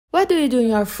What do you do in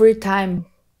your free time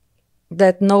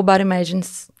that nobody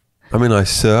imagines? I mean, I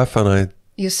surf and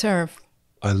You surf.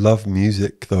 I love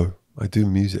music though. I do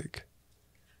music.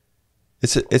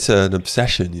 It's an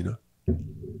obsession, you know.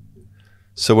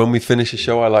 So when we finish a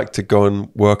show, I like to go and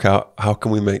work out how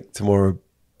can we make tomorrow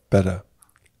better.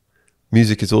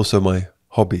 Music is also my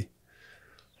hobby.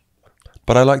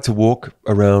 But I like to walk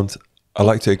around. I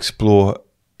like to explore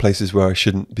places where I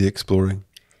shouldn't be exploring.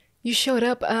 You showed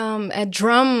up at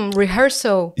drum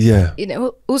rehearsal. Yeah. In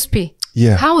USP.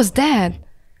 Yeah. How was that?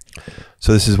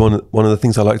 So this is one of the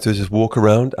things I like to do, is just walk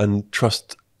around and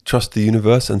trust the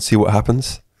universe and see what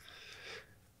happens.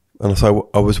 And so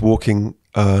I was walking,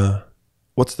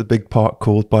 what's the big park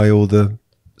called by all the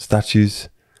statues?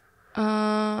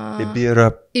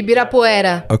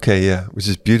 Ibirapuera. Okay, yeah, which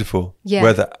is beautiful. Yeah,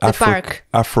 where the park.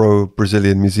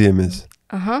 Afro-Brazilian Museum is.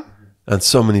 Uh-huh. And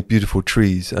so many beautiful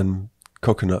trees and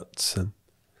coconuts. And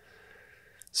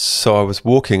so I was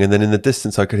walking, and then in the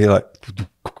distance I could hear like...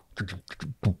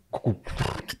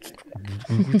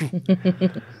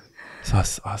 So I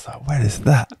was like, where is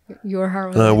that? Your heart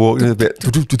was And I like, walked a bit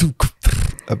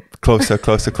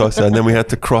closer, and then we had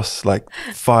to cross like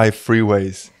 5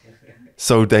 freeways.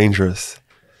 So dangerous.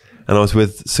 And I was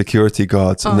with security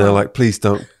guards, and they're like, please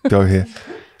don't go here.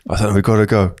 I was like, we gotta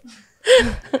go.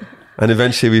 And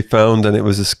eventually we found, and it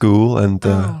was a school, and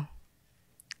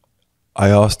I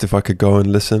asked if I could go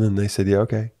and listen, and they said, yeah,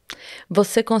 okay.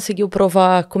 Você conseguiu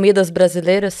provar comidas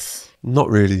brasileiras? Not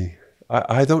really.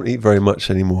 I don't eat very much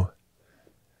anymore.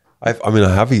 I mean,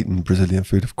 I have eaten Brazilian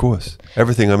food, of course.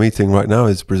 Everything I'm eating right now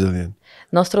is Brazilian.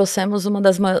 Nós trouxemos uma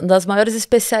das maiores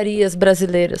especiarias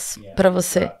brasileiras para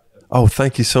você. Oh,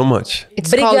 thank you so much.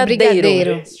 It's called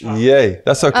brigadeiro. Yay.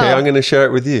 That's okay. I'm going to share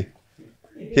it with you.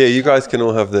 Here, you guys can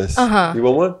all have this. You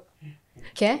want one?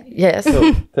 Quer? Yes.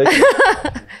 No, take it.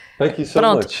 Thank you so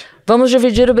Pronto. much. Vamos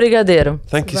dividir o brigadeiro.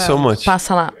 Thank you so much.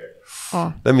 Passa lá.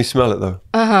 Let me smell it, though.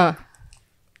 Uh-huh.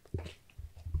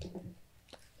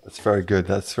 That's very good.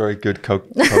 That's very good cocoa.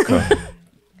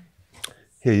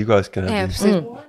 Here, you guys can have these.